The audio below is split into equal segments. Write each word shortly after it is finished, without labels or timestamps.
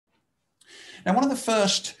Now, one of the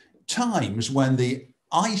first times when the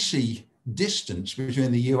icy distance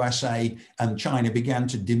between the USA and China began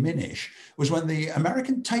to diminish was when the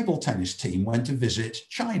American table tennis team went to visit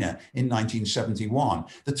China in 1971.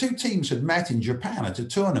 The two teams had met in Japan at a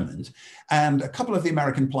tournament, and a couple of the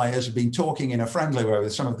American players had been talking in a friendly way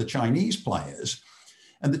with some of the Chinese players.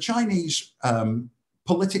 And the Chinese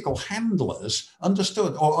political handlers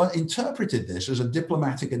understood or interpreted this as a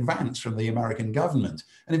diplomatic advance from the American government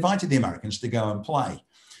and invited the Americans to go and play.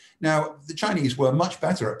 Now, the Chinese were much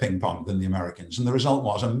better at ping pong than the Americans, and the result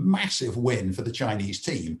was a massive win for the Chinese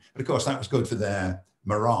team. But of course, that was good for their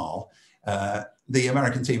morale. The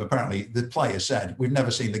American team, apparently, the players said, we've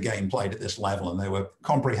never seen the game played at this level, and they were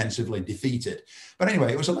comprehensively defeated. But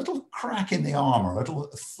anyway, it was a little crack in the armor, a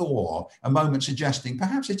little thaw, a moment suggesting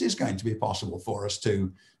perhaps it is going to be possible for us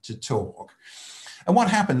to talk. And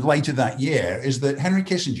what happened later that year is that Henry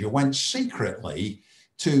Kissinger went secretly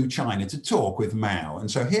to China to talk with Mao.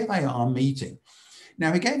 And so here they are meeting.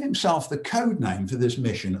 Now, he gave himself the code name for this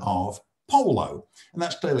mission of Polo. And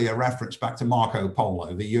that's clearly a reference back to Marco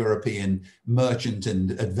Polo, the European merchant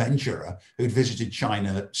and adventurer who'd visited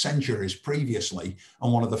China centuries previously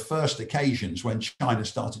on one of the first occasions when China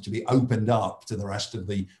started to be opened up to the rest of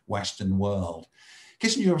the Western world.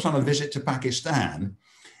 Kissinger was on a visit to Pakistan,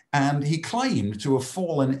 and he claimed to have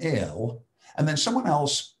fallen ill, and then someone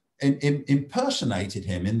else impersonated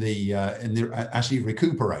him as he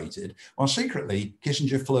recuperated, while secretly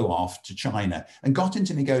Kissinger flew off to China and got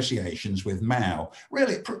into negotiations with Mao,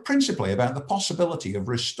 really principally about the possibility of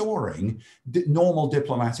restoring normal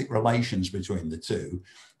diplomatic relations between the two,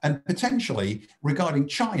 and potentially regarding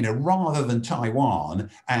China rather than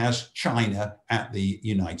Taiwan as China at the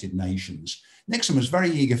United Nations. Nixon was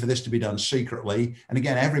very eager for this to be done secretly. And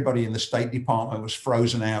again, everybody in the State Department was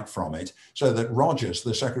frozen out from it, so that Rogers,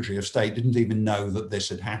 the Secretary of State, didn't even know that this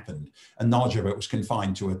had happened. And knowledge of it was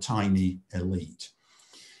confined to a tiny elite.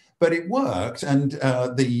 But it worked, and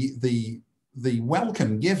the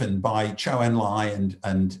welcome given by Zhou Enlai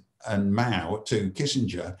and Mao to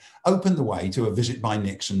Kissinger opened the way to a visit by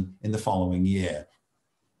Nixon in the following year.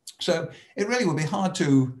 So it really would be hard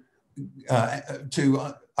to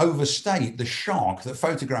overstate the shock that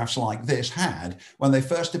photographs like this had when they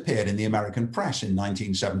first appeared in the American press in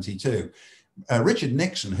 1972. Richard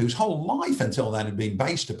Nixon, whose whole life until then had been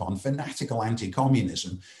based upon fanatical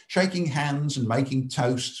anti-communism, shaking hands and making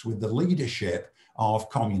toasts with the leadership of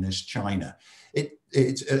communist China.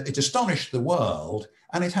 It astonished the world,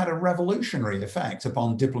 and it had a revolutionary effect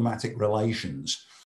upon diplomatic relations.